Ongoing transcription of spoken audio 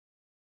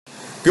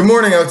Good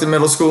morning, Oakton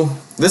Middle School.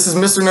 This is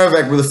Mr.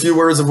 Novak with a few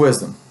words of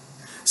wisdom.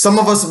 Some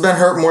of us have been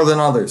hurt more than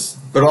others,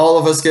 but all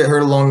of us get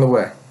hurt along the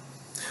way.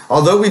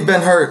 Although we've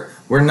been hurt,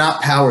 we're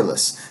not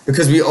powerless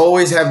because we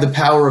always have the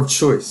power of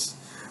choice.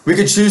 We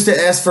could choose to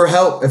ask for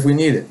help if we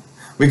need it.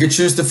 We could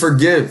choose to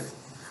forgive.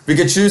 We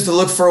could choose to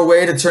look for a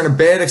way to turn a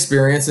bad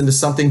experience into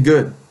something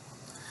good.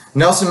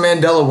 Nelson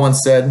Mandela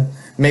once said,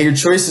 "May your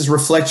choices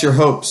reflect your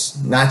hopes,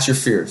 not your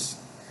fears."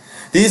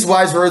 These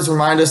wise words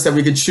remind us that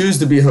we could choose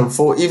to be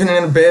hopeful even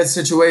in a bad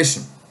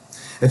situation.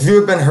 If you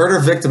have been hurt or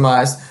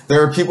victimized,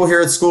 there are people here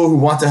at school who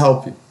want to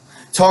help you.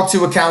 Talk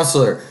to a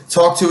counselor,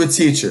 talk to a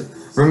teacher.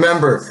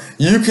 Remember,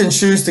 you can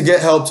choose to get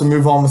help to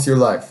move on with your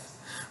life.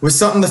 With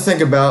something to think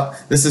about,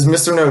 this is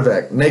Mr.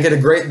 Novak. Make it a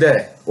great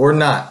day, or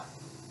not.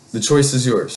 The choice is yours.